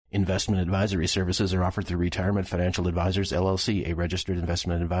Investment advisory services are offered through Retirement Financial Advisors, LLC, a registered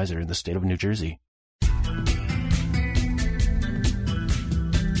investment advisor in the state of New Jersey.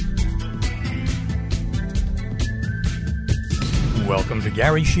 Welcome to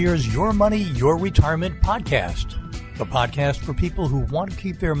Gary Shear's Your Money, Your Retirement podcast, the podcast for people who want to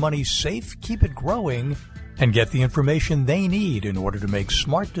keep their money safe, keep it growing, and get the information they need in order to make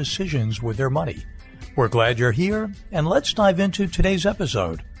smart decisions with their money. We're glad you're here, and let's dive into today's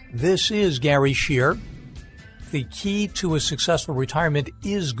episode. This is Gary Shear. The key to a successful retirement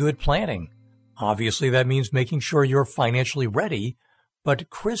is good planning. Obviously, that means making sure you're financially ready, but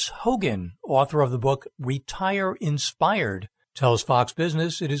Chris Hogan, author of the book Retire Inspired, tells Fox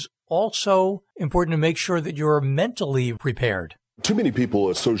Business it is also important to make sure that you're mentally prepared. Too many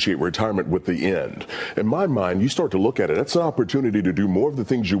people associate retirement with the end. In my mind, you start to look at it, that's an opportunity to do more of the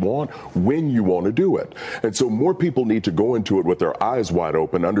things you want when you want to do it. And so more people need to go into it with their eyes wide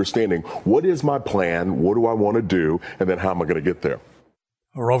open, understanding what is my plan, what do I want to do, and then how am I going to get there?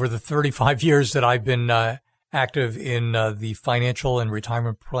 For over the 35 years that I've been active in the financial and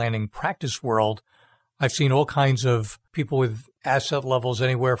retirement planning practice world, I've seen all kinds of people with asset levels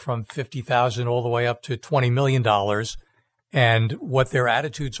anywhere from $50,000 all the way up to $20 million and what their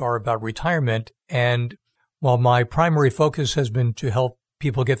attitudes are about retirement. And while my primary focus has been to help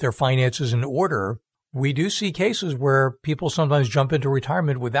people get their finances in order, we do see cases where people sometimes jump into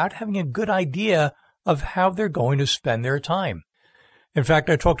retirement without having a good idea of how they're going to spend their time. In fact,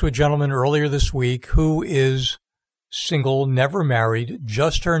 I talked to a gentleman earlier this week who is single, never married,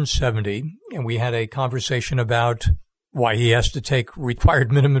 just turned 70, and we had a conversation about why he has to take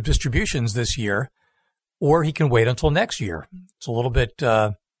required minimum distributions this year, or he can wait until next year. It's a little bit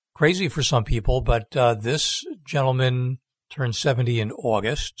crazy for some people, but this gentleman turned 70 in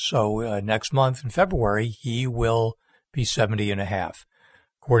August, so next month in February, he will be 70 and a half.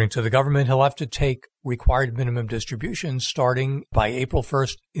 According to the government, he'll have to take required minimum distributions starting by April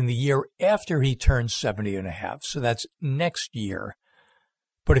 1st in the year after he turns 70 and a half. So that's next year.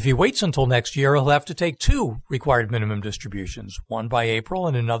 But if he waits until next year, he'll have to take two required minimum distributions, one by April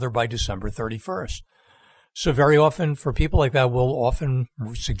and another by December 31st. So very often for people like that, we'll often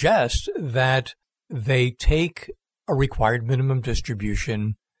suggest that they take a required minimum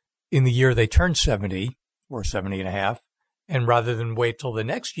distribution in the year they turn 70 or 70 and a half. And rather than wait till the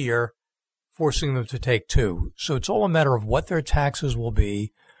next year, forcing them to take two. So it's all a matter of what their taxes will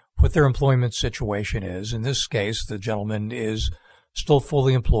be, what their employment situation is. In this case, the gentleman is still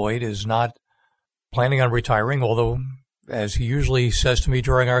fully employed, is not planning on retiring, although, as he usually says to me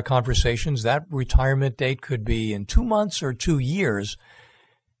during our conversations, that retirement date could be in 2 months or 2 years.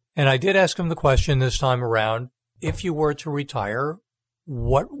 And I did ask him the question this time around, if you were to retire,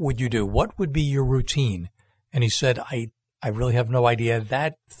 what would you do? What would be your routine? And he said, I really have no idea.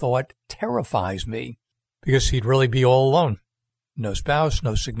 That thought terrifies me because he'd really be all alone. No spouse,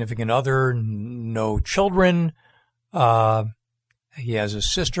 no significant other, no children. He has a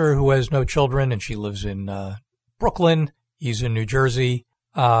sister who has no children, and she lives in Brooklyn. He's in New Jersey.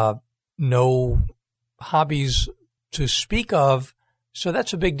 No hobbies to speak of. So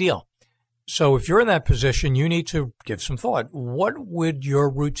that's a big deal. So if you're in that position, you need to give some thought. What would your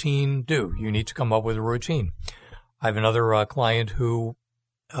routine do? You need to come up with a routine. I have another client who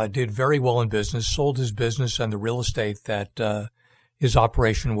did very well in business, sold his business and the real estate that his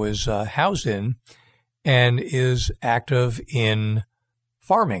operation was housed in, and is active in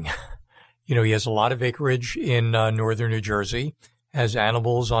farming. You know, he has a lot of acreage in northern New Jersey, has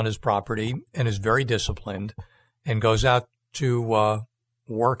animals on his property, and is very disciplined, and goes out to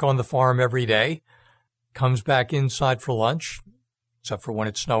work on the farm every day, comes back inside for lunch, except for when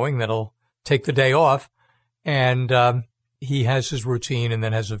it's snowing, then he'll take the day off. And he has his routine and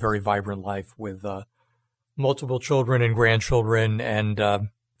then has a very vibrant life with multiple children and grandchildren, and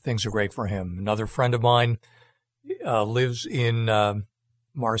things are great for him. Another friend of mine lives in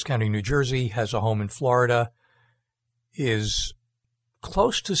Morris County, New Jersey, has a home in Florida, is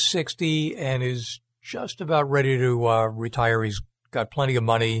close to 60 and is just about ready to retire. He's got plenty of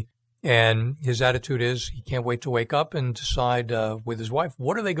money, and his attitude is he can't wait to wake up and decide with his wife,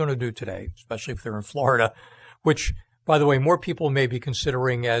 what are they going to do today, especially if they're in Florida, which, by the way, more people may be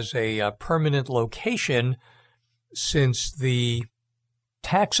considering as a permanent location since the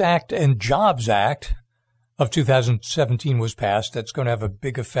Tax Act and Jobs Act of 2017 was passed. That's going to have a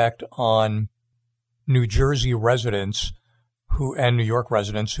big effect on New Jersey residents and New York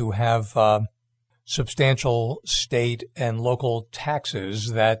residents who have substantial state and local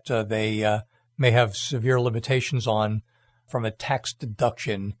taxes that they may have severe limitations on from a tax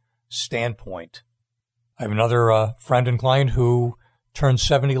deduction standpoint. I have another friend and client who turned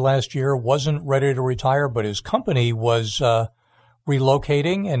 70 last year, wasn't ready to retire, but his company was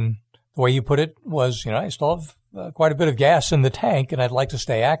relocating. And the way you put it was, I still have quite a bit of gas in the tank and I'd like to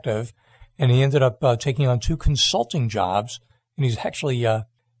stay active. And he ended up taking on 2 consulting jobs. And he's actually,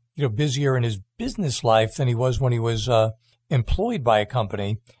 busier in his business life than he was when he was employed by a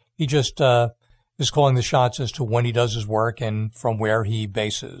company. He just is calling the shots as to when he does his work and from where he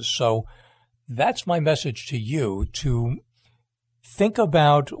bases. So that's my message to you, to think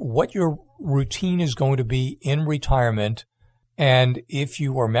about what your routine is going to be in retirement. And if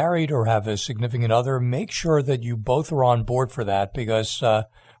you are married or have a significant other, make sure that you both are on board for that, because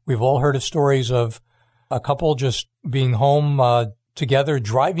we've all heard of stories of a couple just being home together,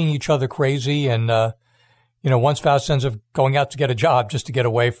 driving each other crazy. And, one spouse ends up going out to get a job just to get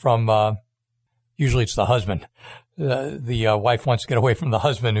away from, usually it's the husband. The wife wants to get away from the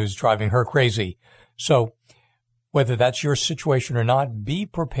husband who's driving her crazy. So whether that's your situation or not, be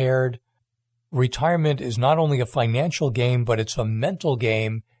prepared. Retirement is not only a financial game, but it's a mental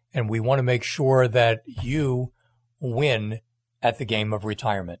game. And we want to make sure that you win at the game of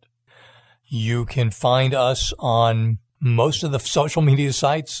retirement. You can find us on most of the social media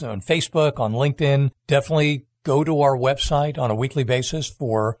sites, on Facebook, on LinkedIn. Definitely go to our website on a weekly basis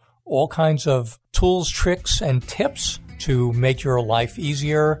for all kinds of tools, tricks, and tips to make your life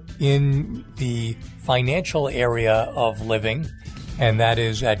easier in the financial area of living. And that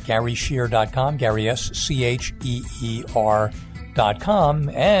is at GaryScheer.com, Gary, SCHEER.com.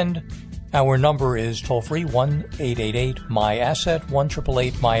 And our number is toll-free, 1-888-MY-ASSET,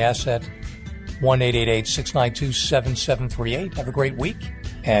 1-888-MY-ASSET, 1-888-692-7738. Have a great week,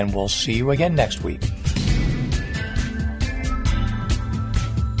 and we'll see you again next week.